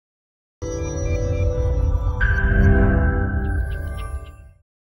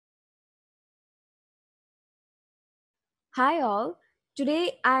Hi all.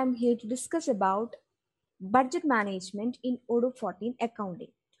 Today I am here to discuss about budget management in Odoo 14 accounting.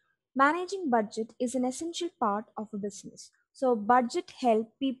 Managing budget is an essential part of a business. So budget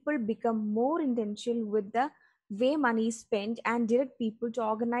help people become more intentional with the way money is spent and direct people to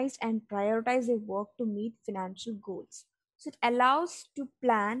organize and prioritize their work to meet financial goals. So it allows to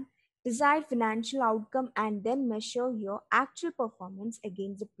plan, decide financial outcome and then measure your actual performance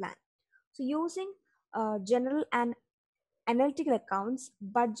against the plan. So using general and analytical accounts,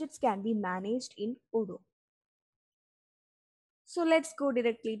 budgets can be managed in Odoo. So let's go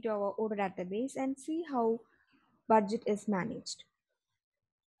directly to our Odoo database and see how budget is managed.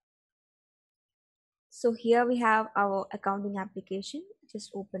 So here we have our accounting application.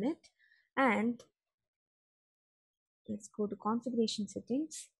 Just open it and let's go to configuration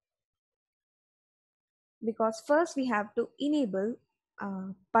settings, because first we have to enable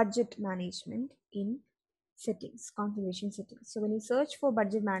budget management in settings, configuration settings. So when you search for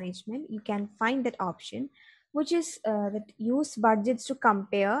budget management, you can find that option, which is that use budgets to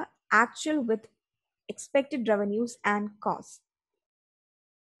compare actual with expected revenues and costs.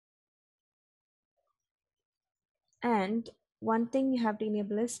 And one thing you have to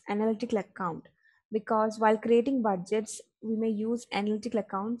enable is analytical account, because while creating budgets, we may use analytical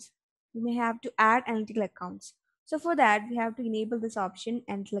accounts. We may have to add analytical accounts. So for that, we have to enable this option,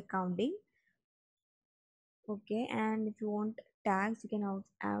 analytical accounting. Okay, and if you want tags, you can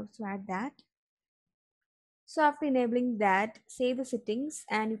also add that. So after enabling that, save the settings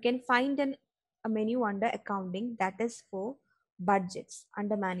and you can find a menu under accounting that is for budgets.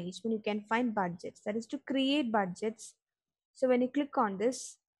 Under management, you can find budgets, that is to create budgets. So when you click on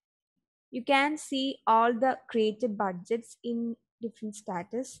this, you can see all the created budgets in different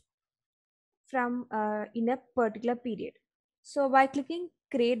status from in a particular period. So by clicking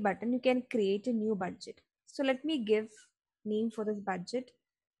create button, you can create a new budget. So let me give name for this budget,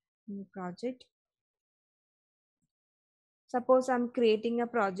 new project. Suppose I'm creating a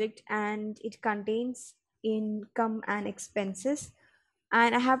project and it contains income and expenses,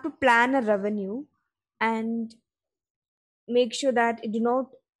 and I have to plan a revenue and make sure that it do not,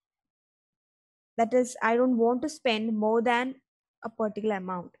 that is, I don't want to spend more than a particular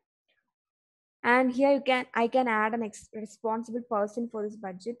amount. And here I can add an responsible person for this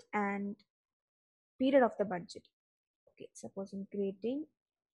budget and period of the budget. Okay, suppose I'm creating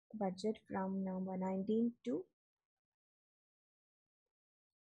a budget from November 19 to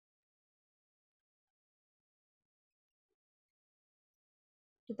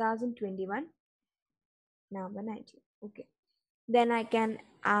 2021, November 19. Okay, then I can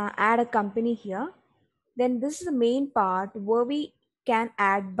add a company here. Then this is the main part where we can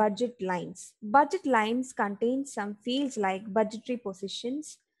add budget lines. Budget lines contain some fields like budgetary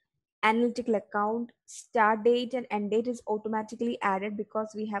positions, analytical account, start date and end date is automatically added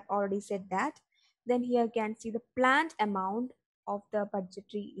because we have already said that. Then here you can see the planned amount of the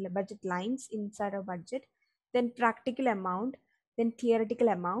budget lines inside a budget, then practical amount, then theoretical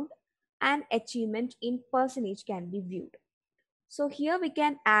amount, and achievement in percentage can be viewed. So here we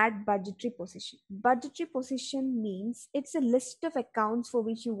can add budgetary position. Budgetary position means it's a list of accounts for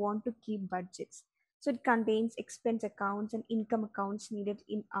which you want to keep budgets. So it contains expense accounts and income accounts needed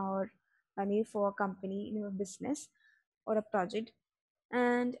in our need for a company, in a business or a project.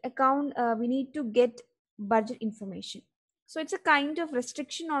 And account we need to get budget information. So it's a kind of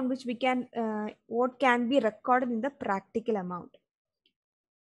restriction on which we can what can be recorded in the practical amount,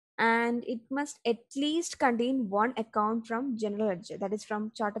 and it must at least contain one account from general ledger, that is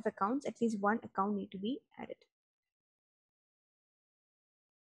from chart of accounts. At least one account need to be added.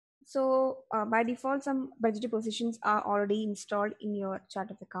 So by default, some budgetary positions are already installed in your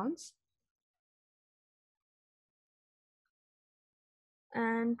chart of accounts,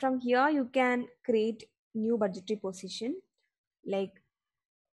 and from here you can create new budgetary position, like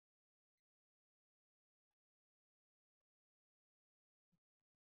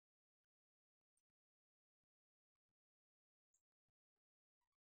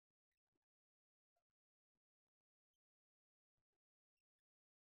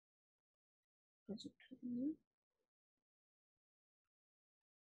budgetary.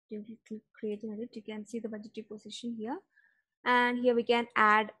 If you click create an edit, you can see the budgetary position here, and here we can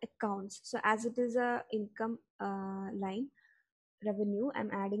add accounts. So as it is a income line revenue,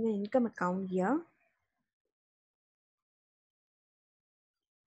 I'm adding an income account here.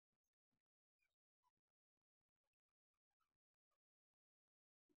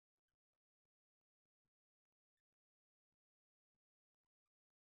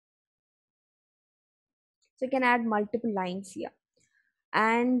 So you can add multiple lines here.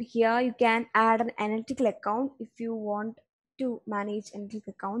 And here you can add an analytical account if you want to manage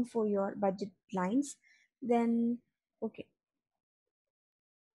analytical account for your budget lines. Then okay,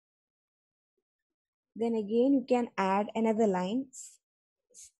 then again you can add another line.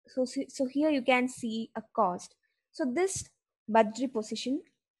 So here you can see a cost. So this budgetary position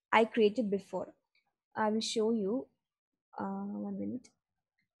I created before. I will show you. 1 minute.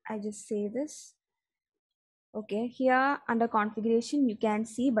 I just say this. Okay, here under configuration, you can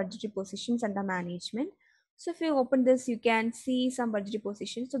see budgetary positions under management. So if you open this, you can see some budgetary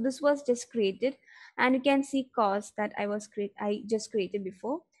positions. So this was just created, and you can see cost that I just created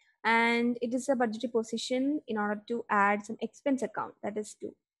before. And it is a budgetary position in order to add some expense account, that is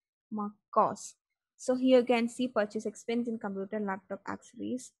to mark cost. So here you can see purchase expense in computer, laptop,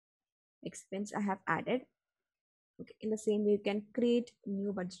 accessories expense I have added. Okay, in the same way, you can create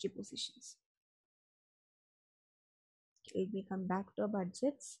new budgetary positions. Let me come back to our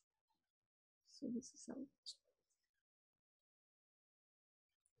budgets. So this is how.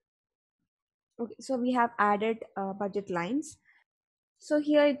 Okay, so we have added budget lines. So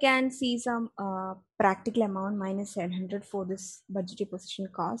here you can see some practical amount minus 700 for this budgetary position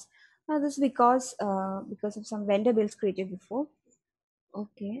cost. Now this because of some vendor bills created before.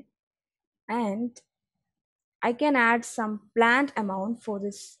 Okay, and I can add some planned amount for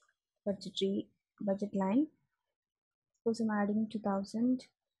this budgetary budget line. Suppose I'm adding 2000.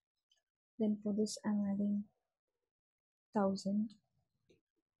 Then for this I'm adding 1000.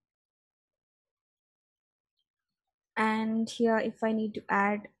 And here if I need to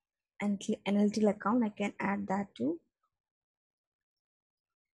add an analytical account, I can add that too.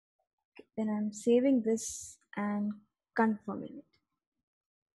 Then I'm saving this and confirming it.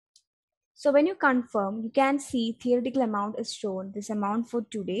 So when you confirm, you can see theoretical amount is shown, this amount for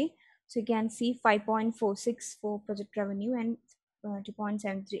today. So you can see 5.46 for project revenue and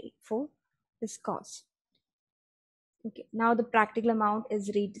 2.73 for this cost. Okay, now the practical amount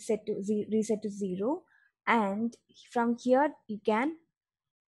is reset to 0, and from here you can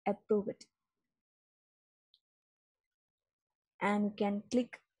approve it, and you can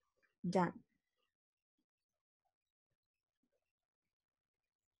click done.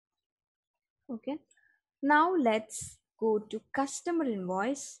 Okay, now let's go to customer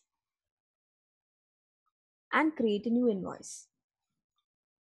invoice and create a new invoice.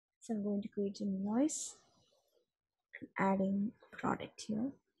 So I'm going to create an invoice, adding product here.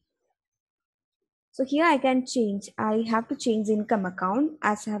 So here I have to change the income account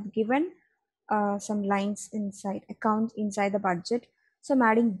as I have given some lines inside account inside the budget. So I'm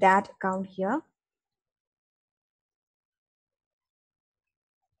adding that account here.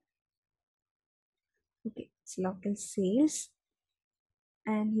 Okay, it's local sales.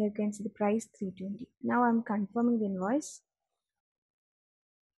 And here you can see the price 320. Now I'm confirming the invoice.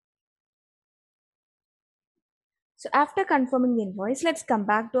 So after confirming the invoice, let's come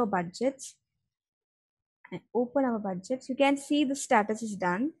back to our budgets and open our budgets. You can see the status is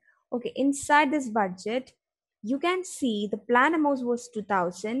done. Okay, inside this budget, you can see the plan amount was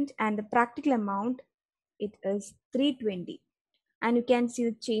 2000 and the practical amount it is 320, and you can see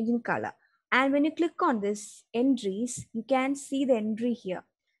the change in color. And when you click on this entries, you can see the entry here.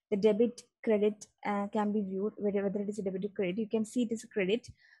 The debit credit can be viewed whether it is a debit or credit. You can see it is a credit,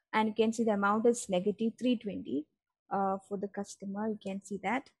 and you can see the amount is negative 320 for the customer. You can see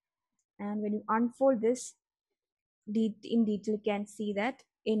that. And when you unfold this in detail, you can see that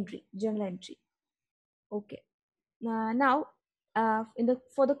entry, journal entry. Okay. Now, in the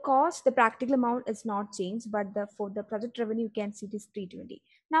for the cost, the practical amount is not changed, but for the project revenue, you can see it is 320.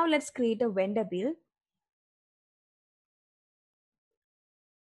 Now let's create a vendor bill.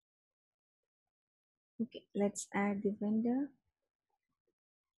 Okay, let's add the vendor.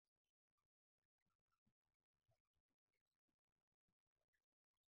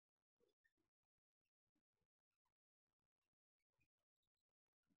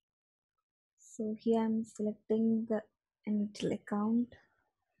 So here I'm selecting the initial account.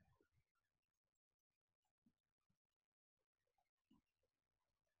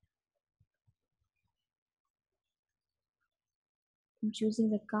 I'm choosing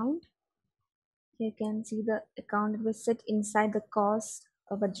the account. Here you can see the account that was set inside the cost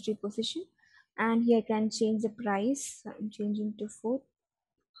of budgetary position. And here I can change the price. So I'm changing to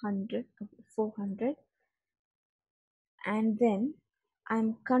 400, 400. And then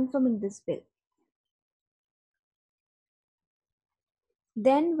I'm confirming this bill.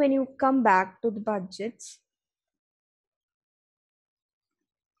 Then when you come back to the budgets,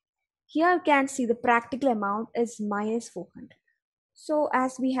 here you can see the practical amount is minus 400. So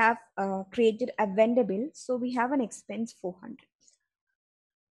as we have created a vendor bill, so we have an expense 400.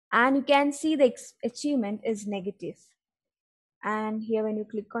 and you can see the achievement is negative. And here when you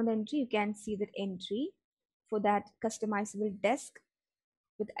click on the entry, you can see that entry for that customizable desk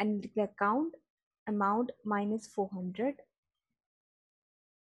with analytical account amount minus 400.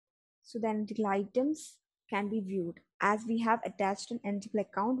 So the analytical items can be viewed as we have attached an analytical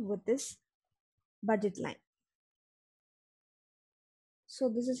account with this budget line. So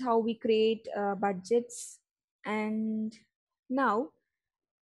this is how we create budgets. And now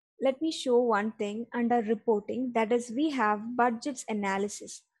let me show one thing under reporting, that is we have budgets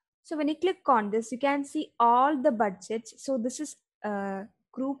analysis. So when you click on this, you can see all the budgets. So this is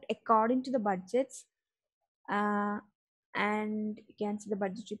grouped according to the budgets, uh, and you can see the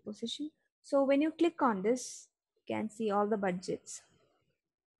budgetary position. So when you click on this, you can see all the budgets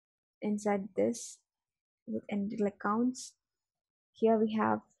inside this with analytical accounts. Here we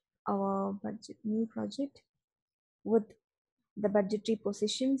have our budget new project with the budgetary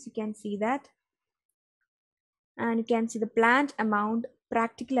positions. You can see that, and you can see the planned amount,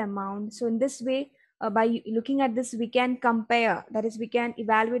 practical amount. So in this way, by looking at this, we can compare, that is we can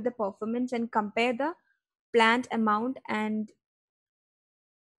evaluate the performance and compare the planned amount and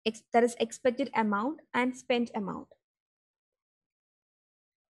that is expected amount and spent amount.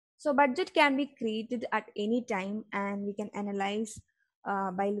 So budget can be created at any time, and we can analyze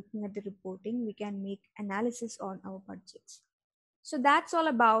by looking at the reporting. We can make analysis on our budgets. So that's all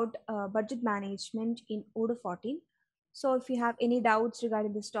about budget management in Odoo 14. So if you have any doubts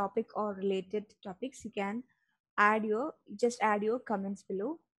regarding this topic or related topics, you can add your comments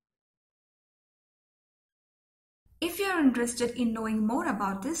below. If you are interested in knowing more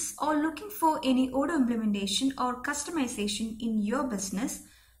about this or looking for any Odoo implementation or customization in your business,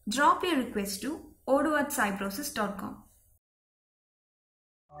 drop your request to odoo@cybrosys.com.